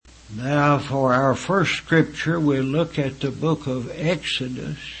Now for our first scripture, we'll look at the book of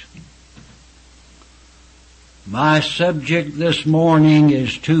Exodus. My subject this morning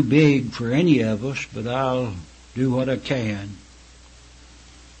is too big for any of us, but I'll do what I can.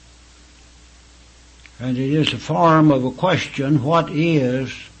 And it is a form of a question: what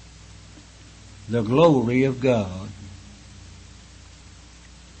is the glory of God?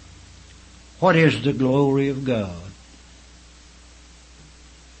 What is the glory of God?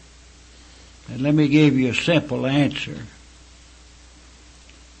 And let me give you a simple answer.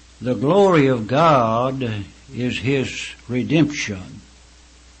 The glory of God is His redemption.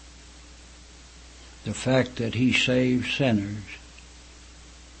 The fact that He saves sinners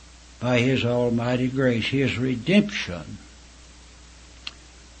by His almighty grace, His redemption.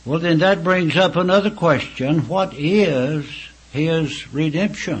 Well, then that brings up another question. What is His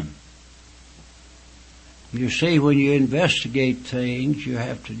redemption? You see, when you investigate things, you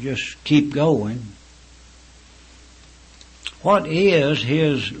have to just keep going. What is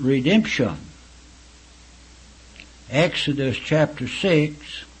His redemption? Exodus chapter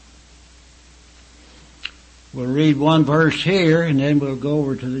 6. We'll read one verse here, and then we'll go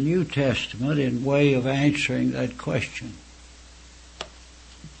over to the New Testament in way of answering that question.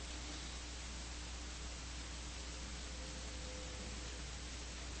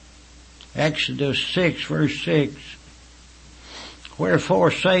 Exodus 6, verse 6.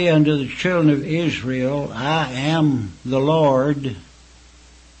 Wherefore say unto the children of Israel, I am the Lord,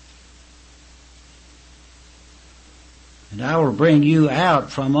 and I will bring you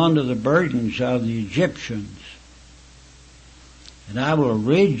out from under the burdens of the Egyptians, and I will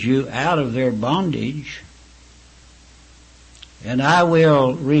rid you out of their bondage, and I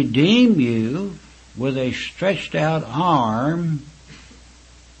will redeem you with a stretched out arm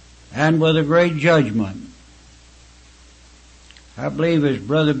and with a great judgment. I believe as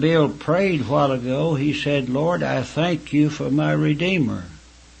Brother Bill prayed a while ago, he said, Lord, I thank you for my Redeemer.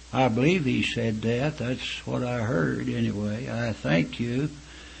 I believe he said that. That's what I heard anyway. I thank you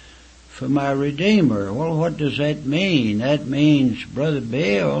for my Redeemer. Well, what does that mean? That means Brother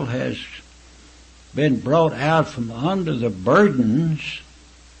Bill has been brought out from under the burdens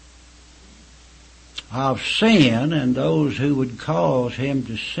of sin and those who would cause him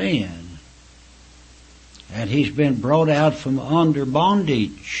to sin. And he's been brought out from under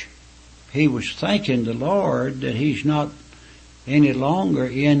bondage. He was thanking the Lord that he's not any longer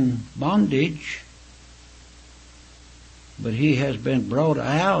in bondage, but he has been brought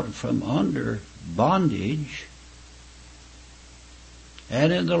out from under bondage.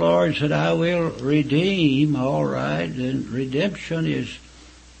 And then the Lord said, I will redeem. All right, and redemption is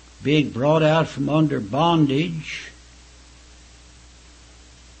being brought out from under bondage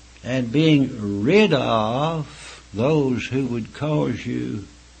and being rid of those who would cause you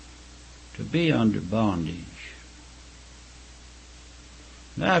to be under bondage.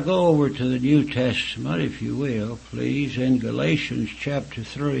 Now go over to the New Testament, if you will, please, in Galatians chapter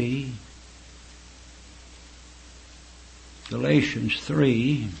 3. Galatians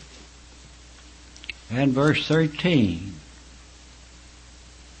 3 and verse 13.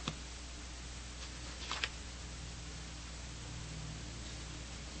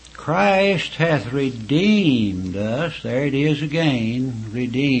 Christ hath redeemed us. There it is again,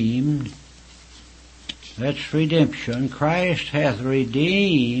 redeemed. That's redemption. Christ hath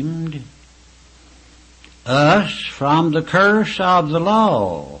redeemed us from the curse of the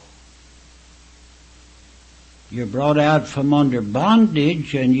law. You're brought out from under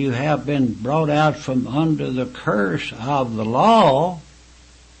bondage, and you have been brought out from under the curse of the law.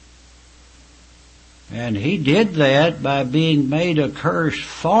 And He did that by being made a curse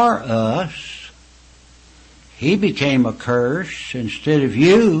for us. He became a curse instead of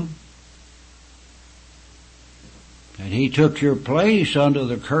you. And He took your place under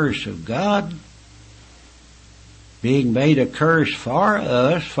the curse of God, being made a curse for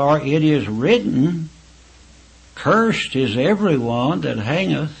us, for it is written, cursed is everyone that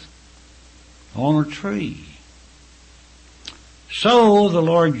hangeth on a tree. So the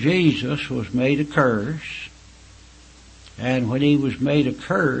Lord Jesus was made a curse, and when He was made a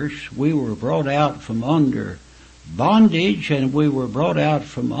curse, we were brought out from under bondage, and we were brought out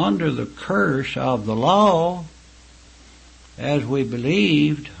from under the curse of the law as we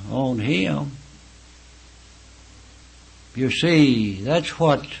believed on Him. You see, that's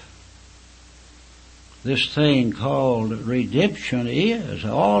what this thing called redemption is.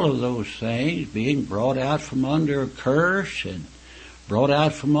 All of those things, being brought out from under a curse and brought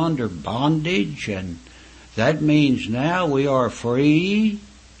out from under bondage, and that means now we are free.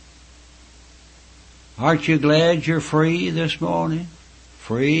 Aren't you glad you're free this morning?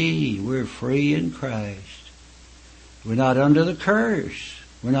 Free. We're free in Christ. We're not under the curse.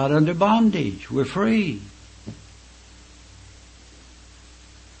 We're not under bondage. We're free.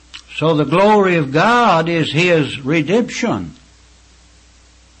 So the glory of God is His redemption.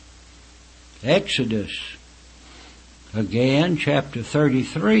 Exodus, again, chapter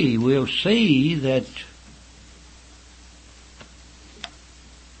 33, we'll see that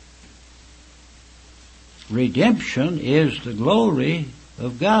redemption is the glory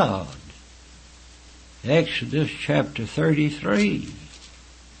of God. Exodus chapter 33.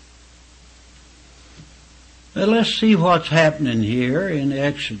 Now let's see what's happening here in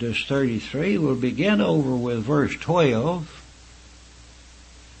Exodus 33. We'll begin over with verse 12.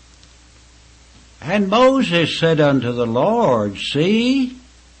 And Moses said unto the Lord, See,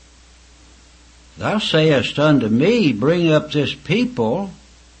 thou sayest unto me, Bring up this people,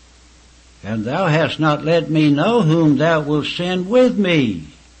 and thou hast not let me know whom thou wilt send with me.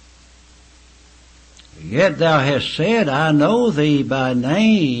 Yet thou hast said, I know thee by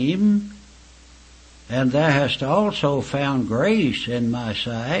name, and thou hast also found grace in my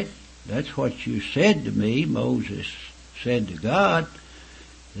sight. That's what you said to me, Moses said to God,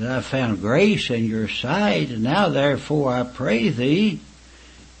 that I found grace in your sight. And now therefore I pray thee,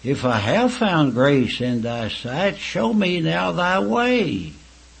 if I have found grace in thy sight, show me now thy way,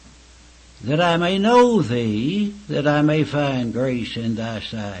 that I may know thee, that I may find grace in thy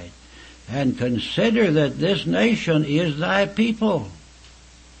sight. And consider that this nation is thy people.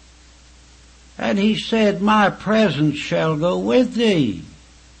 And he said, My presence shall go with thee,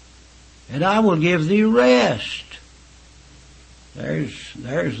 and I will give thee rest. There's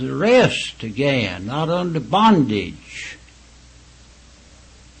the rest again, not under bondage.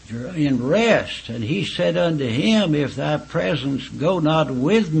 You're in rest. And he said unto him, If thy presence go not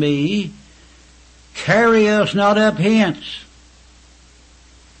with me, carry us not up hence.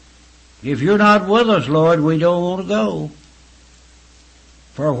 If you're not with us, Lord, we don't want to go.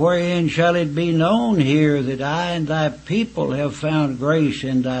 For wherein shall it be known here that I and thy people have found grace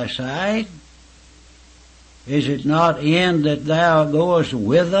in thy sight? Is it not in that thou goest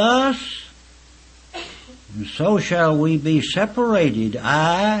with us? And so shall we be separated,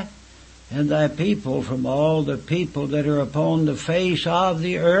 I and thy people, from all the people that are upon the face of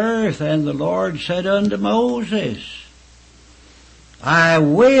the earth. And the Lord said unto Moses, I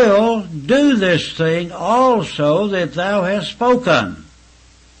will do this thing also that thou hast spoken.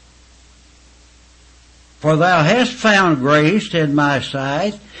 For thou hast found grace in my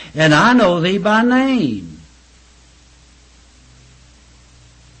sight, and I know thee by name.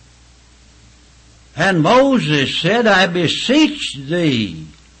 And Moses said, I beseech thee,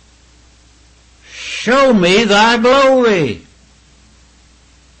 show me thy glory.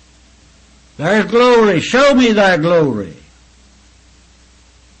 There's glory. Show me thy glory.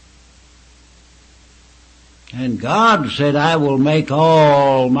 And God said, I will make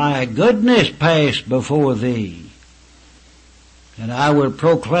all my goodness pass before thee, and I will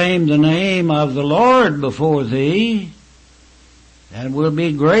proclaim the name of the Lord before thee, and will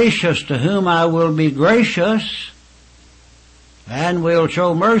be gracious to whom I will be gracious, and will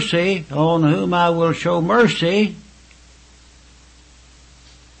show mercy on whom I will show mercy.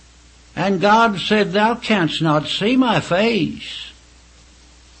 And God said, Thou canst not see my face,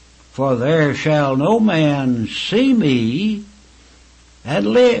 for there shall no man see me and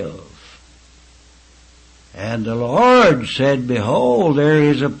live. And the Lord said, Behold, there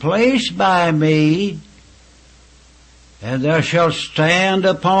is a place by me, and thou shalt stand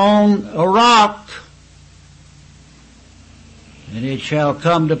upon a rock. And it shall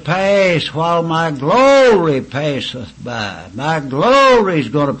come to pass while my glory passeth by. My glory is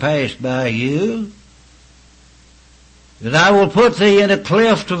going to pass by you, that I will put thee in a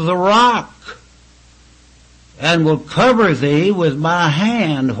cleft of the rock, and will cover thee with my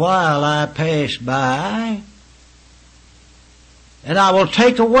hand while I pass by, and I will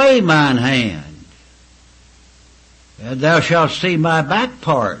take away mine hand, and thou shalt see my back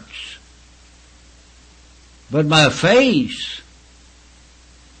parts, but my face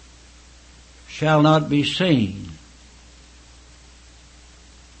shall not be seen.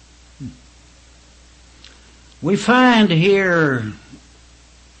 We find here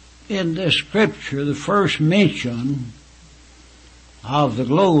in this scripture the first mention of the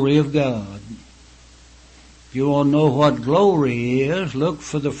glory of God. If you want to know what glory is, look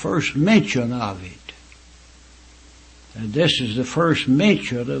for the first mention of it. And this is the first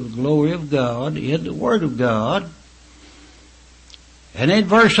mention of the glory of God in the Word of God. And in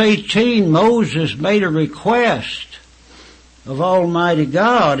verse 18, Moses made a request of Almighty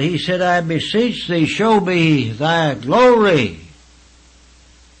God. He said, I beseech thee, show me thy glory.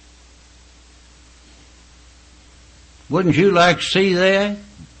 Wouldn't you like to see that?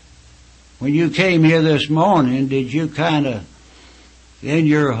 When you came here this morning, did you kind of, in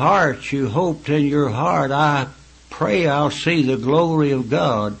your heart, you hoped in your heart, I pray I'll see the glory of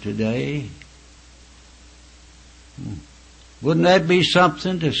God today? Wouldn't that be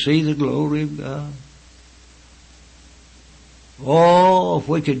something, to see the glory of God? Oh, if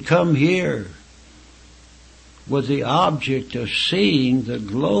we could come here with the object of seeing the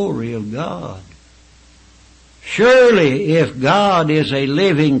glory of God. Surely, if God is a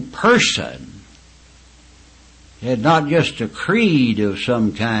living person, and not just a creed of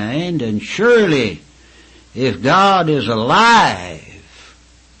some kind, and surely, if God is alive,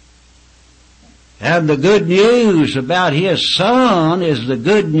 and the good news about His Son is the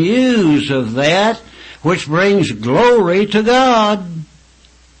good news of that which brings glory to God.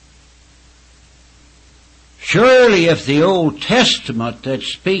 Surely if the Old Testament that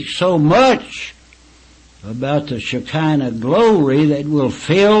speaks so much about the Shekinah glory that will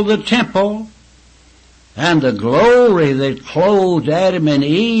fill the temple, and the glory that clothed Adam and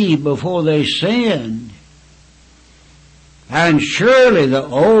Eve before they sinned, and surely the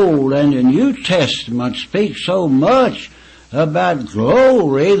Old and the New Testament speak so much about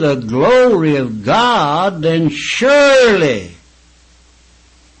glory, the glory of God, then surely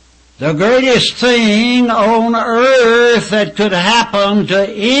the greatest thing on earth that could happen to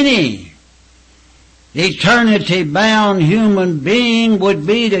any eternity-bound human being would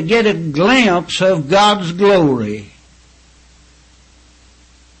be to get a glimpse of God's glory.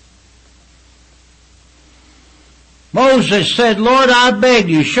 Moses said, Lord, I beg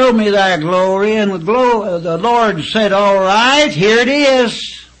you, show me thy glory. And the Lord said, all right, here it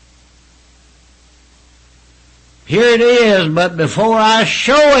is. Here it is, but before I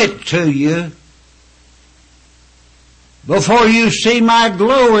show it to you, before you see my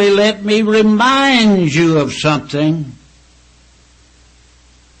glory, let me remind you of something.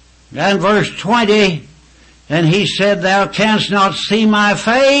 And verse 20, and he said, thou canst not see my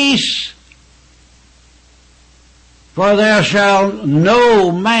face, for there shall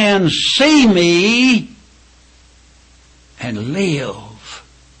no man see me and live.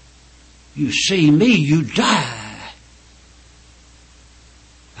 You see me, you die.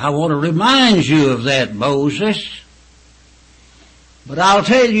 I want to remind you of that, Moses. But I'll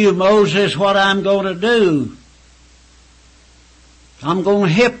tell you, Moses, what I'm going to do. I'm going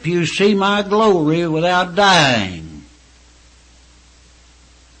to help you see my glory without dying.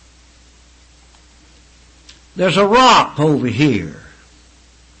 There's a rock over here.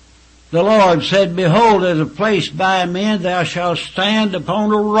 The Lord said, behold, there's a place by me, and thou shalt stand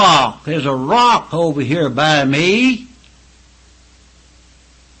upon a rock. There's a rock over here by me.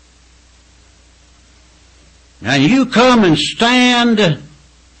 And you come and stand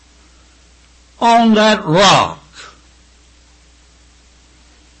on that rock.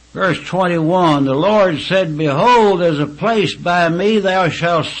 Verse 21, the Lord said, behold, there's a place by me, thou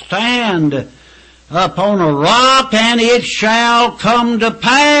shalt stand upon a rock, and it shall come to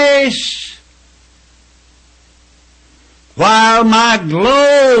pass, while my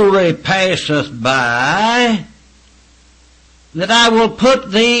glory passeth by, that I will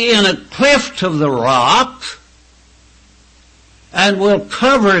put thee in a cleft of the rock, and will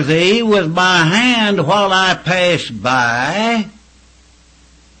cover thee with my hand while I pass by,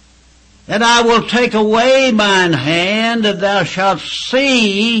 and I will take away mine hand, and thou shalt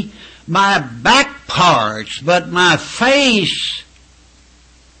see my back parts, but my face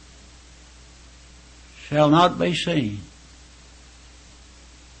shall not be seen.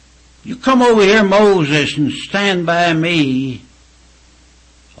 You come over here, Moses, and stand by me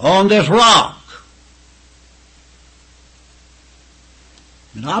on this rock.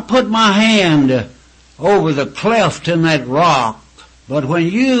 And I'll put my hand over the cleft in that rock, but when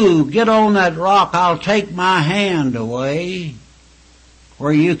you get on that rock, I'll take my hand away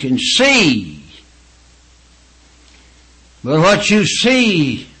where you can see. But what you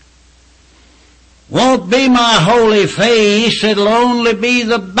see won't be my holy face, it'll only be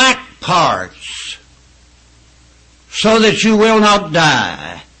the back parts, so that you will not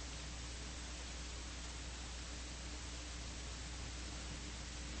die.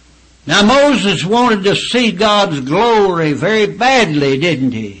 Now Moses wanted to see God's glory very badly,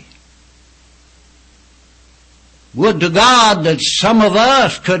 didn't he? Would to God that some of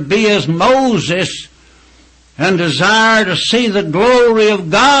us could be as Moses and desire to see the glory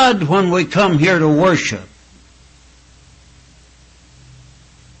of God when we come here to worship.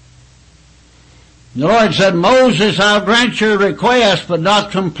 The Lord said, Moses, I'll grant your request, but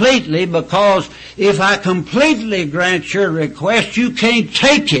not completely, because if I completely grant your request, you can't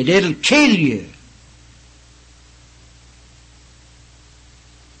take it. It'll kill you.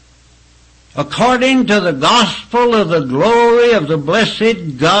 according to the gospel of the glory of the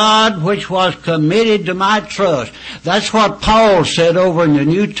blessed God, which was committed to my trust. That's what Paul said over in the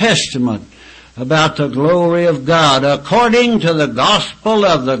New Testament about the glory of God, according to the gospel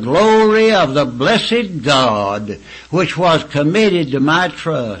of the glory of the blessed God, which was committed to my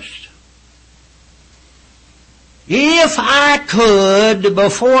trust. If I could,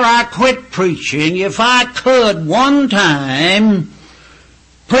 before I quit preaching, if I could one time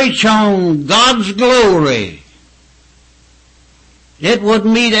preach on God's glory, it would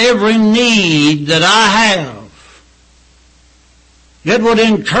meet every need that I have. It would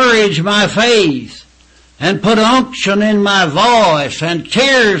encourage my faith and put unction in my voice and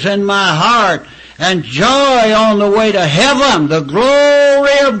tears in my heart and joy on the way to heaven, the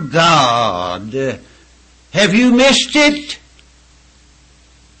glory of God. Have you missed it?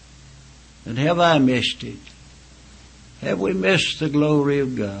 And have I missed it? Have we missed the glory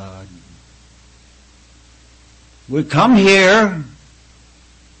of God? We come here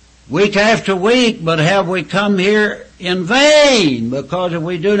week after week, but have we come here in vain? Because if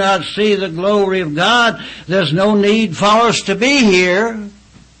we do not see the glory of God, there's no need for us to be here.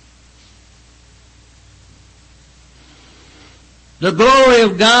 The glory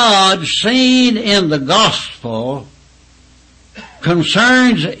of God seen in the gospel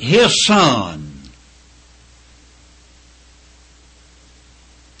concerns His Son.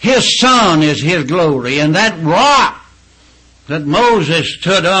 His Son is His glory, and that rock that Moses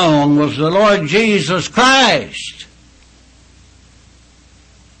stood on was the Lord Jesus Christ.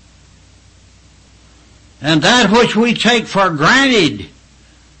 And that which we take for granted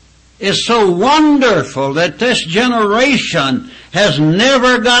is so wonderful that this generation has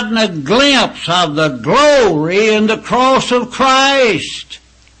never gotten a glimpse of the glory in the cross of Christ.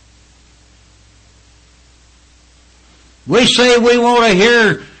 We say we want to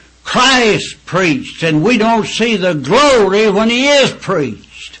hear Christ preached, and we don't see the glory when He is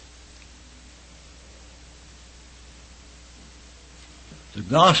preached. The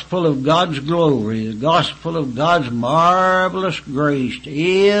gospel of God's glory, the gospel of God's marvelous grace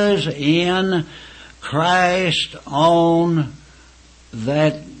is in Christ on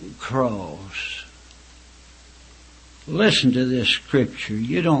that cross. Listen to this scripture.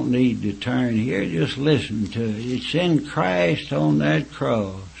 You don't need to turn here, just listen to it. It's in Christ on that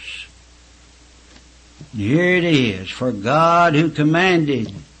cross. Here it is. For God, who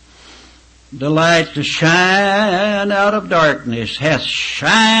commanded the light to shine out of darkness, hath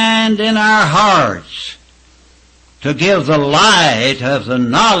shined in our hearts to give the light of the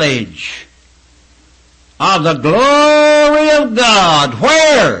knowledge of the glory of God.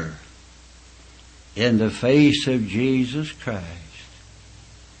 Where? In the face of Jesus Christ.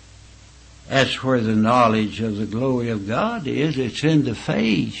 That's where the knowledge of the glory of God is. It's in the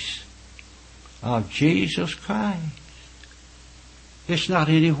face of Jesus Christ. It's not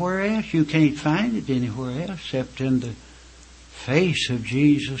anywhere else. You can't find it anywhere else except in the face of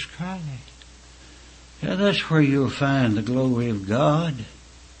Jesus Christ. And that's where you'll find the glory of God.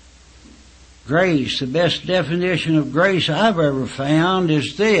 Grace, the best definition of grace I've ever found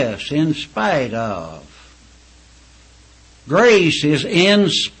is this: in spite of. Grace is in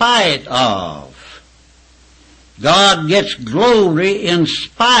spite of. God gets glory in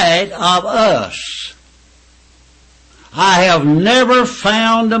spite of us. I have never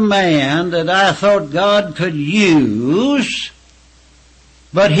found a man that I thought God could use,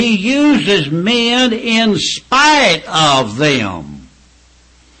 but He uses men in spite of them.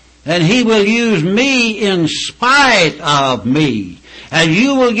 And He will use me in spite of me. And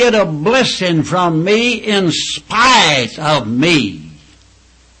you will get a blessing from me in spite of me.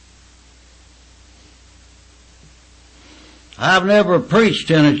 I've never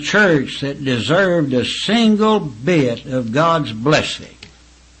preached in a church that deserved a single bit of God's blessing.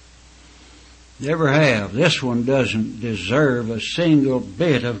 Never have. This one doesn't deserve a single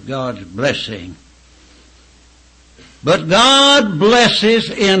bit of God's blessing. But God blesses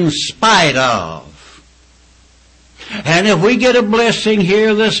in spite of. And if we get a blessing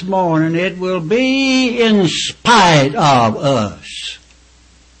here this morning, it will be in spite of us.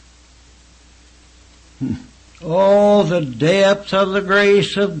 Oh, the depth of the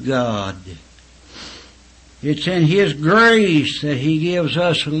grace of God. It's in His grace that He gives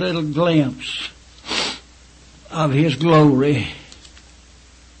us a little glimpse of His glory.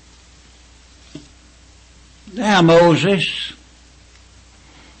 Now, Moses,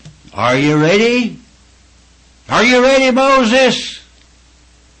 are you ready? Are you ready, Moses?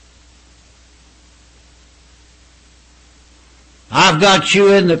 I've got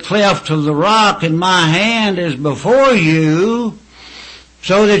you in the cleft of the rock, and my hand is before you.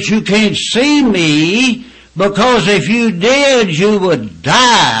 so that you can't see me, because if you did, you would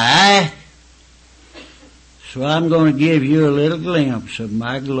die. So I'm going to give you a little glimpse of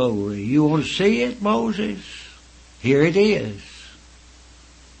my glory. You want to see it, Moses? Here it is.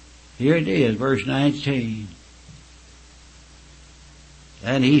 Here it is, verse 19.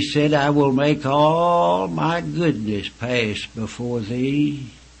 And he said, I will make all my goodness pass before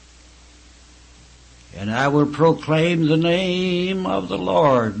thee, and I will proclaim the name of the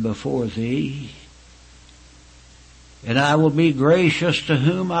Lord before thee, and I will be gracious to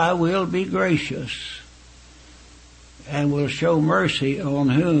whom I will be gracious, and will show mercy on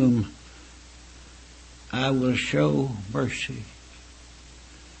whom I will show mercy.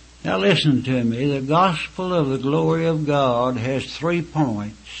 Now listen to me. The gospel of the glory of God has 3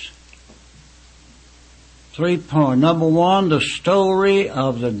 points. 3 points. Number 1, the story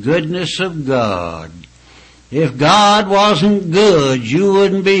of the goodness of God. If God wasn't good, you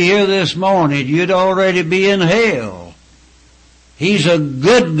wouldn't be here this morning. You'd already be in hell. He's a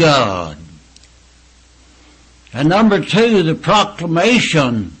good God. And number 2, the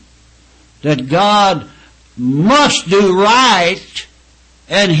proclamation that God must do right,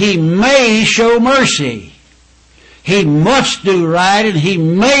 and He may show mercy. He must do right, and He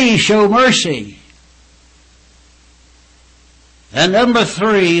may show mercy. And number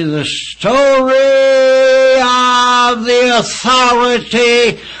 3, the story of the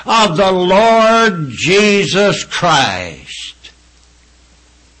authority of the Lord Jesus Christ.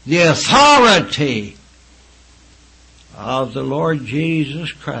 The authority of the Lord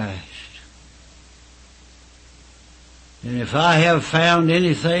Jesus Christ. And if I have found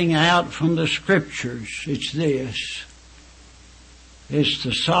anything out from the Scriptures, it's this. It's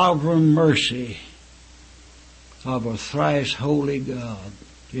the sovereign mercy of a thrice holy God.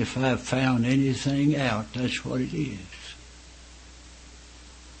 If I've found anything out, that's what it is.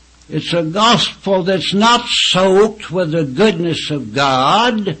 It's a gospel that's not soaked with the goodness of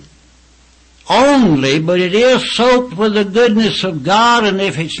God only, but it is soaked with the goodness of God, and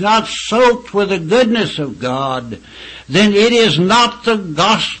if it's not soaked with the goodness of God, then it is not the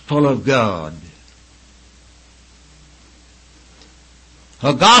gospel of God.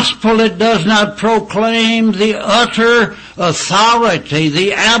 A gospel that does not proclaim the utter authority,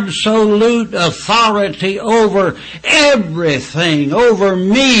 the absolute authority over everything, over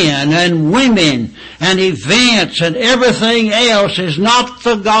men and women and events and everything else, is not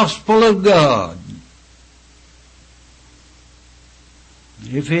the gospel of God.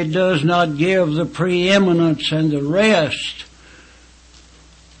 If it does not give the preeminence and the rest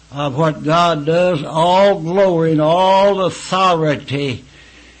of what God does, all glory and all authority,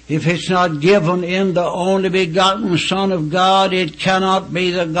 if it's not given in the only begotten Son of God, it cannot be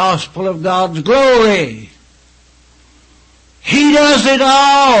the gospel of God's glory. He does it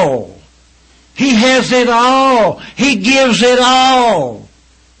all. He has it all. He gives it all.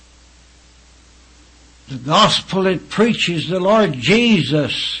 The gospel that preaches the Lord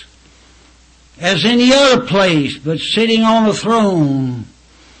Jesus as any other place, but sitting on a throne,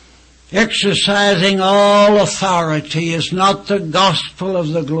 exercising all authority, is not the gospel of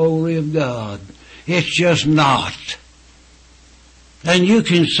the glory of God. It's just not. And you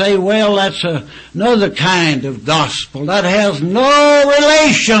can say, well, that's another kind of gospel. That has no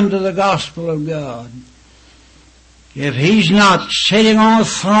relation to the gospel of God. If He's not sitting on a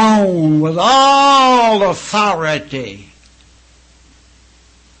throne with all authority,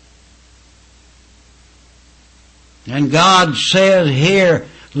 and God says here,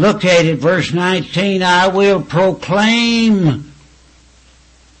 look at it, verse 19, I will proclaim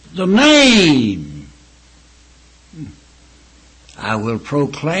the name. I will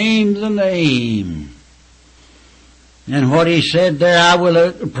proclaim the name. And what he said there, I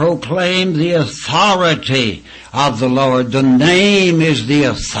will proclaim the authority of the Lord. The name is the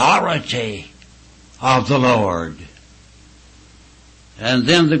authority of the Lord. And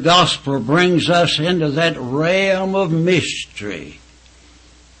then the gospel brings us into that realm of mystery.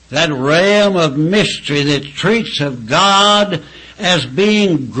 That realm of mystery that treats of God as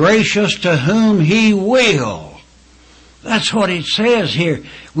being gracious to whom He will. That's what it says here.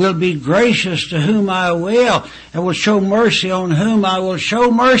 Will be gracious to whom I will, and will show mercy on whom I will show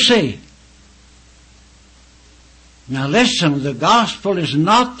mercy. Now listen, the gospel is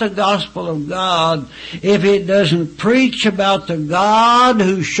not the gospel of God if it doesn't preach about the God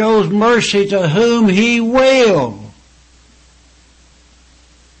who shows mercy to whom He will.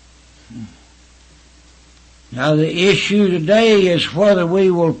 Now the issue today is whether we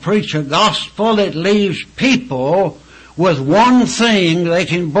will preach a gospel that leaves people with one thing they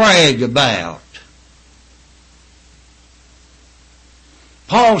can brag about.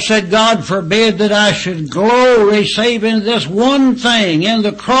 Paul said, God forbid that I should glory save in this one thing, in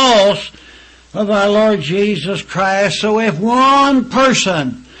the cross of our Lord Jesus Christ. So if one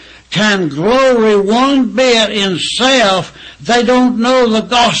person can glory one bit in self, they don't know the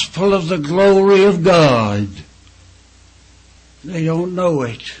gospel of the glory of God. They don't know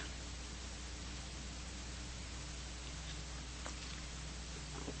it.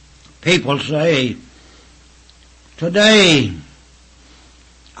 People say, today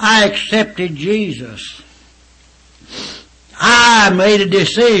I accepted Jesus. I made a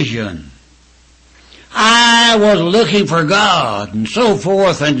decision. I was looking for God, and so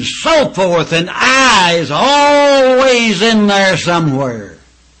forth, and I is always in there somewhere.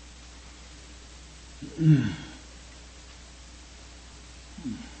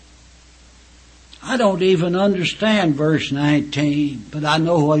 I don't even understand verse 19, but I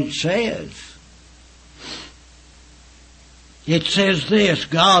know what it says. It says this,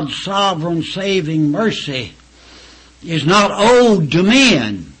 God's sovereign saving mercy is not owed to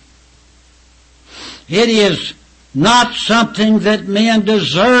men. It is not something that men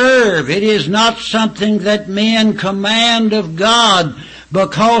deserve. It is not something that men command of God,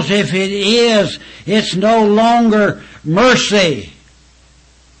 because if it is, it's no longer mercy.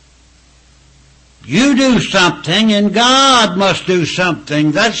 You do something and God must do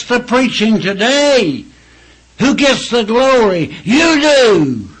something. That's the preaching today. Who gets the glory? You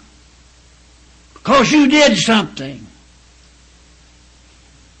do. Because you did something.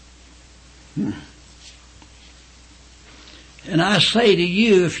 And I say to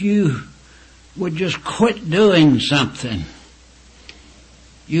you, if you would just quit doing something,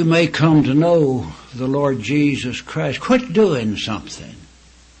 you may come to know the Lord Jesus Christ. Quit doing something.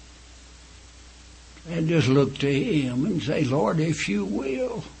 And just look to Him and say, Lord, if you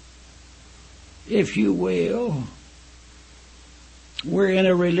will. We're in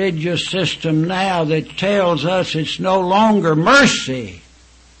a religious system now that tells us it's no longer mercy.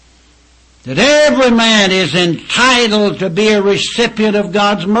 That every man is entitled to be a recipient of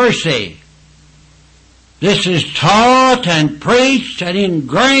God's mercy. This is taught and preached and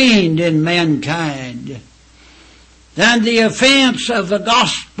ingrained in mankind. And the offense of the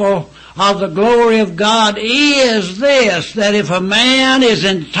gospel of the glory of God is this, that if a man is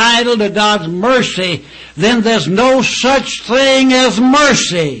entitled to God's mercy, then there's no such thing as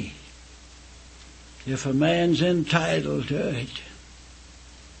mercy. If a man's entitled to it.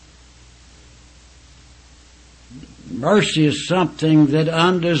 Mercy is something that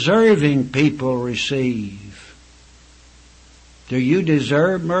undeserving people receive. Do you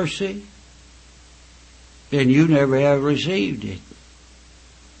deserve mercy? Then you never have received it.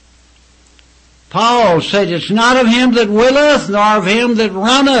 Paul said, it's not of him that willeth, nor of him that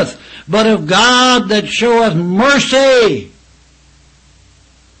runneth, but of God that showeth mercy.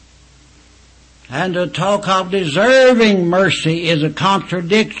 And to talk of deserving mercy is a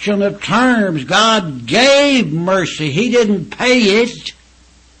contradiction of terms. God gave mercy. He didn't pay it.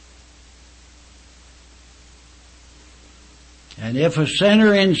 And if a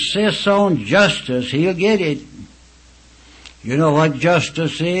sinner insists on justice, he'll get it. You know what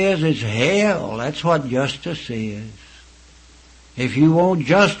justice is? It's hell. That's what justice is. If you want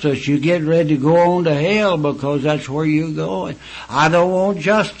justice, you get ready to go on to hell, because that's where you're going. I don't want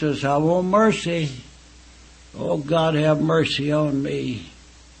justice. I want mercy. Oh, God, have mercy on me.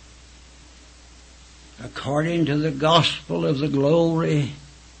 According to the gospel of the glory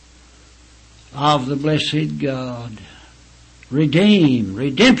of the blessed God.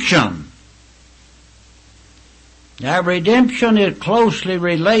 Redemption. Now, redemption is closely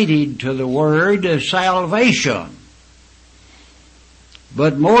related to the word salvation.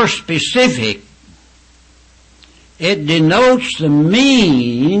 But more specific, it denotes the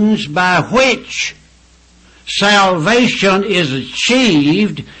means by which salvation is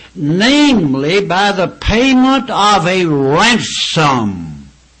achieved, namely by the payment of a ransom.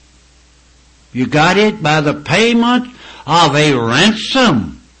 You got it? By the payment of a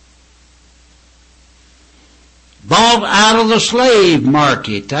ransom. Bought out of the slave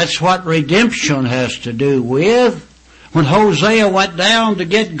market. That's what redemption has to do with. When Hosea went down to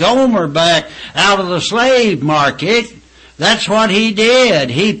get Gomer back out of the slave market, that's what he did.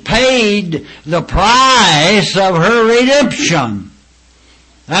 He paid the price of her redemption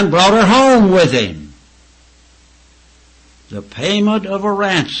and brought her home with him. The payment of a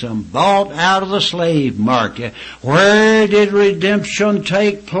ransom, bought out of the slave market. Where did redemption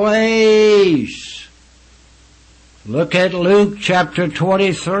take place? Look at Luke chapter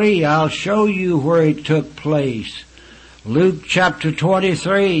 23. I'll show you where it took place. Luke chapter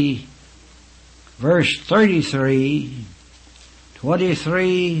 23, verse 33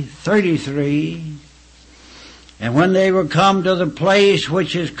 23:33. And when they were come to the place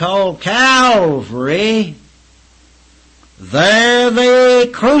which is called Calvary, there they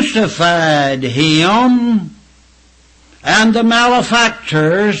crucified him and the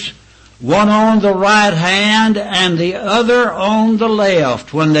malefactors, one on the right hand and the other on the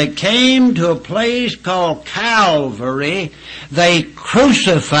left. When they came to a place called Calvary, they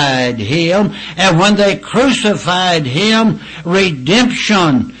crucified him, and when they crucified him,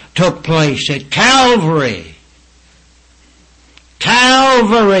 redemption took place at Calvary.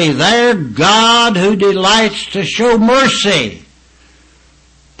 Calvary, there God, who delights to show mercy,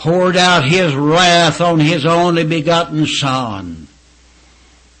 poured out His wrath on His only begotten Son.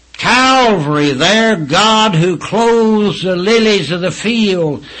 Calvary, there God, who clothes the lilies of the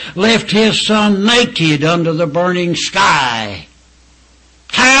field, left His Son naked under the burning sky.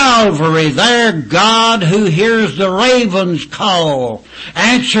 Calvary, there God, who hears the raven's call,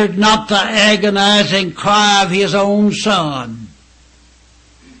 answered not the agonizing cry of His own Son.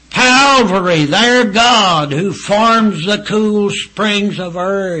 Calvary, there God, who forms the cool springs of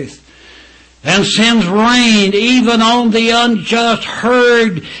earth and sends rain even on the unjust,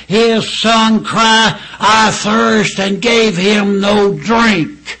 heard His Son cry, I thirst, and gave him no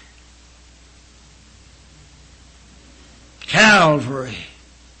drink. Calvary,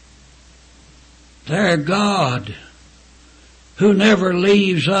 there God, who never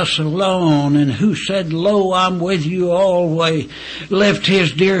leaves us alone, and who said, Lo, I'm with you always, left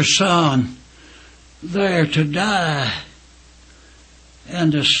His dear Son there to die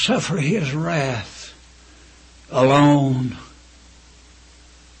and to suffer His wrath alone.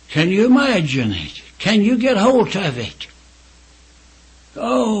 Can you imagine it? Can you get hold of it?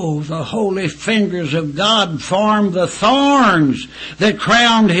 Oh, the holy fingers of God formed the thorns that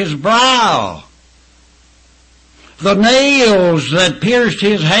crowned His brow. The nails that pierced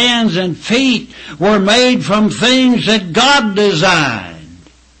His hands and feet were made from things that God designed.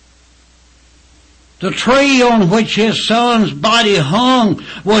 The tree on which His Son's body hung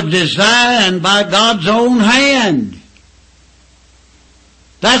was designed by God's own hand.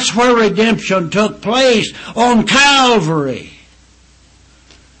 That's where redemption took place, on Calvary,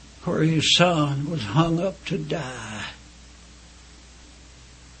 where His Son was hung up to die.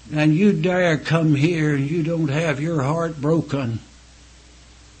 And you dare come here and you don't have your heart broken.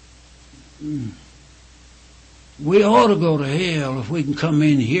 We ought to go to hell if we can come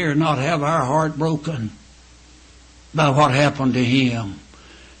in here and not have our heart broken by what happened to Him.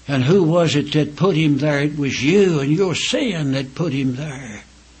 And who was it that put Him there? It was you and your sin that put Him there.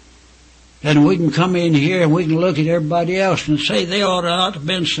 And we can come in here and we can look at everybody else and say they ought not have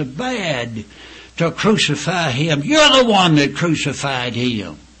been so bad to crucify Him. You're the one that crucified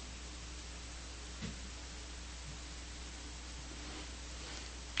Him.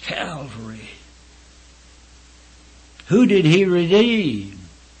 Calvary. Who did He redeem?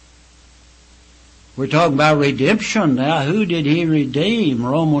 We're talking about redemption now. Who did He redeem?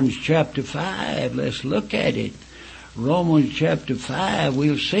 Romans chapter 5. Let's look at it. Romans chapter 5.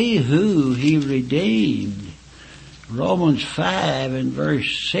 We'll see who He redeemed. Romans 5 and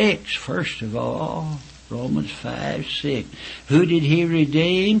verse 6, first of all. Romans 5:6. Who did He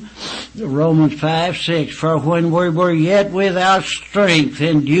redeem? Romans 5:6. For when we were yet without strength,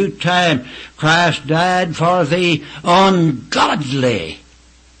 in due time Christ died for the ungodly.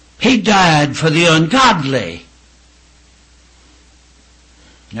 He died for the ungodly.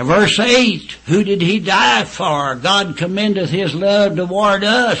 Now verse 8, who did He die for? God commendeth His love toward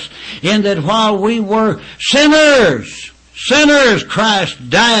us, in that while we were sinners, Christ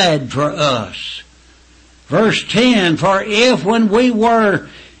died for us. Verse 10, for if when we were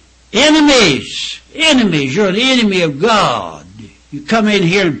enemies, you're an enemy of God. You come in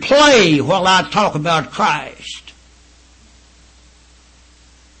here and play while I talk about Christ.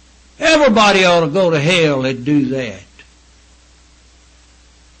 Everybody ought to go to hell that do that.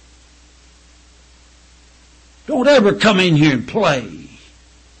 Don't ever come in here and play.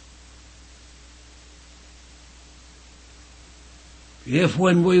 If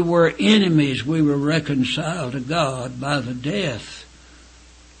when we were enemies we were reconciled to God by the death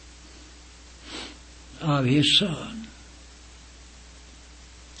of His Son.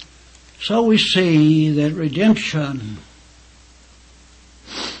 So we see that redemption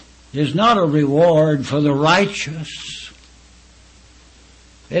is not a reward for the righteous.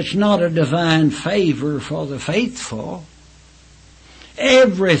 It's not a divine favor for the faithful.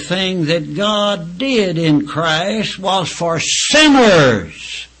 Everything that God did in Christ was for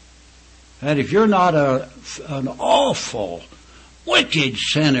sinners. And if you're not an awful, wicked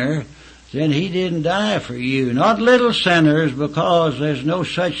sinner, then He didn't die for you. Not little sinners, because there's no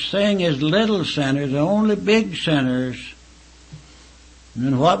such thing as little sinners, only big sinners.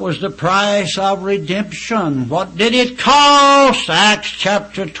 And what was the price of redemption? What did it cost? Acts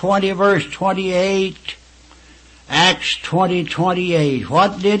chapter 20 verse 28. Acts 20:28.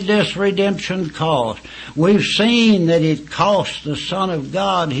 What did this redemption cost? We've seen that it cost the Son of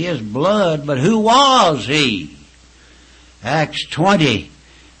God His blood, but who was He? Acts 20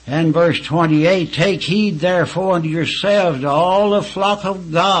 and verse 28. Take heed therefore unto yourselves to all the flock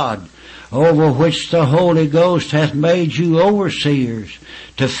of God, over which the Holy Ghost hath made you overseers,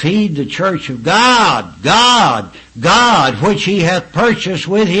 to feed the church of God, which He hath purchased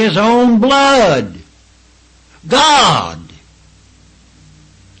with His own blood. God.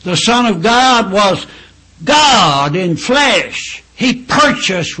 The Son of God was God in flesh. He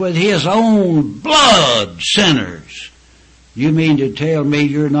purchased with His own blood sinners. You mean to tell me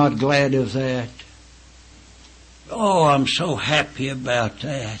you're not glad of that? Oh, I'm so happy about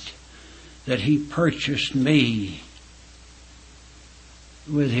that He purchased me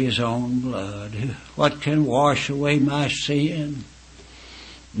with His own blood. What can wash away my sin?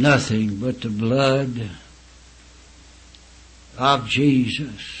 Nothing but the blood of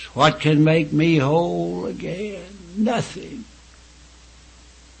Jesus. What can make me whole again? Nothing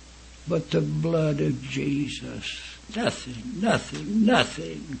but the blood of Jesus.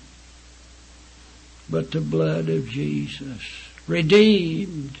 Nothing but the blood of Jesus.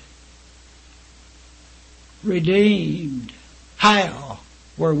 Redeemed. How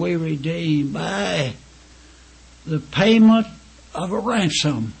were we redeemed? By the payment of a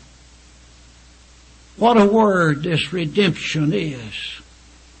ransom. What a word this redemption is.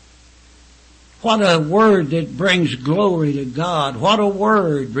 What a word that brings glory to God. What a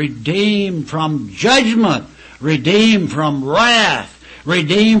word. Redeemed from judgment. Redeemed from wrath.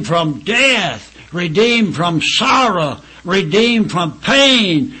 Redeemed from death. Redeemed from sorrow. Redeemed from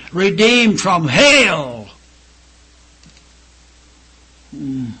pain. Redeemed from hell.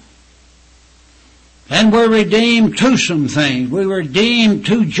 And we're redeemed to some things. We were redeemed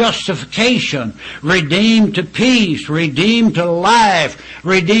to justification, redeemed to peace, redeemed to life,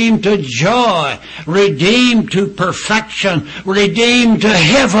 redeemed to joy, redeemed to perfection, redeemed to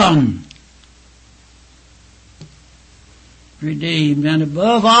heaven. Redeemed, and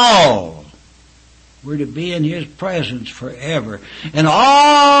above all, we're to be in His presence forever. And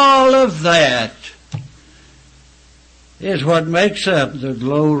all of that is what makes up the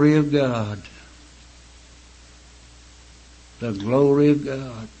glory of God. The glory of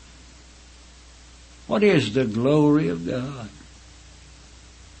God. What is the glory of God?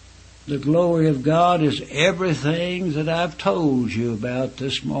 The glory of God is everything that I've told you about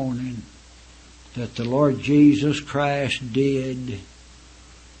this morning, that the Lord Jesus Christ did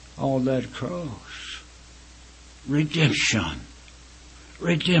on that cross. Redemption.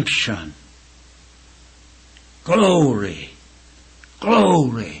 Glory.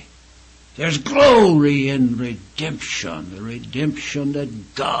 There's glory in redemption, the redemption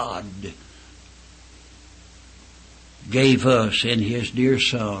that God gave us in His dear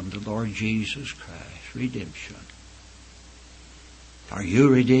Son, the Lord Jesus Christ. Redemption. Are you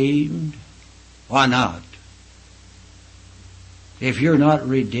redeemed? Why not? If you're not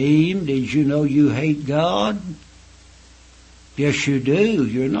redeemed, did you know you hate God? Yes, you do.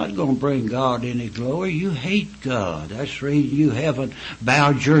 You're not going to bring God any glory. You hate God. That's the reason you haven't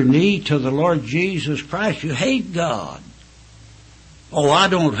bowed your knee to the Lord Jesus Christ. You hate God. Oh, I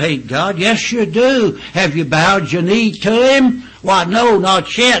don't hate God. Yes, you do. Have you bowed your knee to Him? Why, no,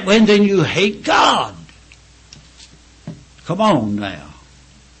 not yet. When then you hate God? Come on now.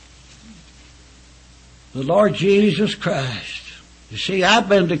 The Lord Jesus Christ. You see, I've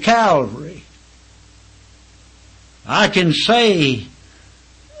been to Calvary. I can say,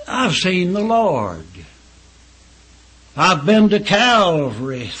 I've seen the Lord. I've been to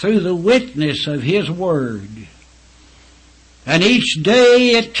Calvary through the witness of His Word. And each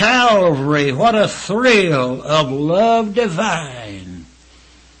day at Calvary, what a thrill of love divine.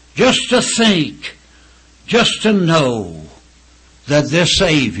 Just to think, just to know that this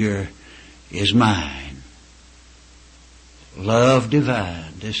Savior is mine. Love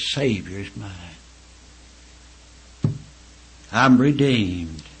divine, this Savior is mine. I'm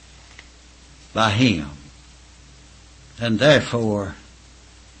redeemed by Him. And therefore,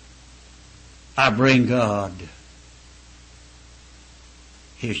 I bring God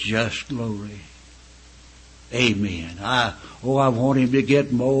His just glory. Amen. I want Him to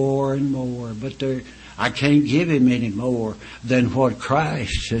get more and more, but I can't give him any more than what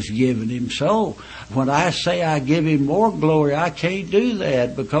Christ has given him. So when I say I give him more glory, I can't do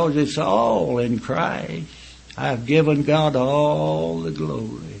that because it's all in Christ. I've given God all the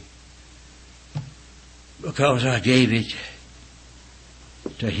glory because I gave it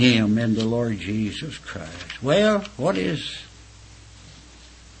to him in the Lord Jesus Christ. Well, what is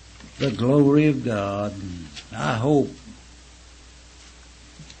the glory of God? I hope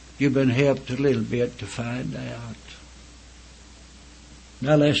you've been helped a little bit to find out.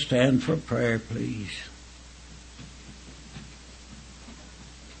 Now let's stand for prayer, please.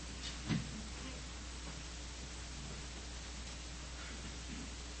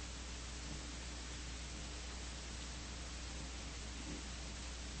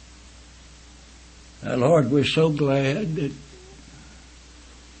 Now, Lord, we're so glad that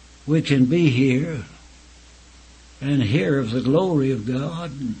we can be here and hear of the glory of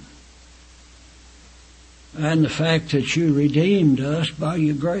God and the fact that you redeemed us by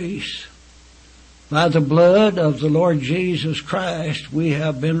your grace. By the blood of the Lord Jesus Christ, we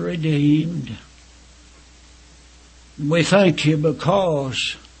have been redeemed. We thank you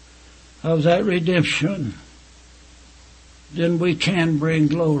because of that redemption. Then we can bring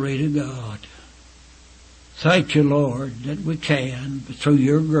glory to God. Thank you, Lord, that we can, through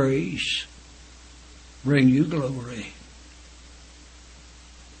your grace, bring you glory.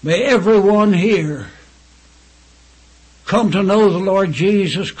 May everyone here come to know the Lord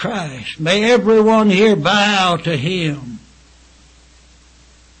Jesus Christ. May everyone here bow to him.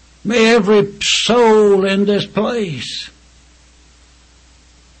 May every soul in this place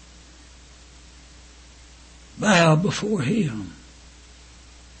bow before him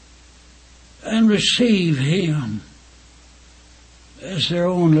and receive him as their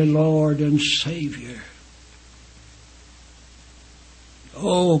only Lord and Savior.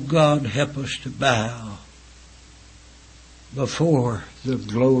 Oh, God, help us to bow before the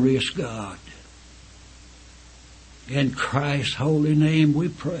glorious God. In Christ's holy name we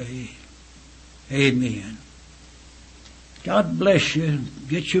pray. Amen. God bless you.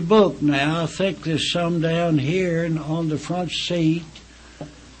 Get your book now. I think there's some down here and on the front seat.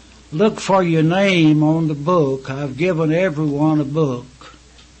 Look for your name on the book. I've given everyone a book.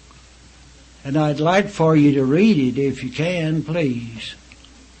 And I'd like for you to read it if you can, please.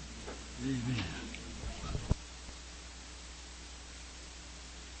 Amen.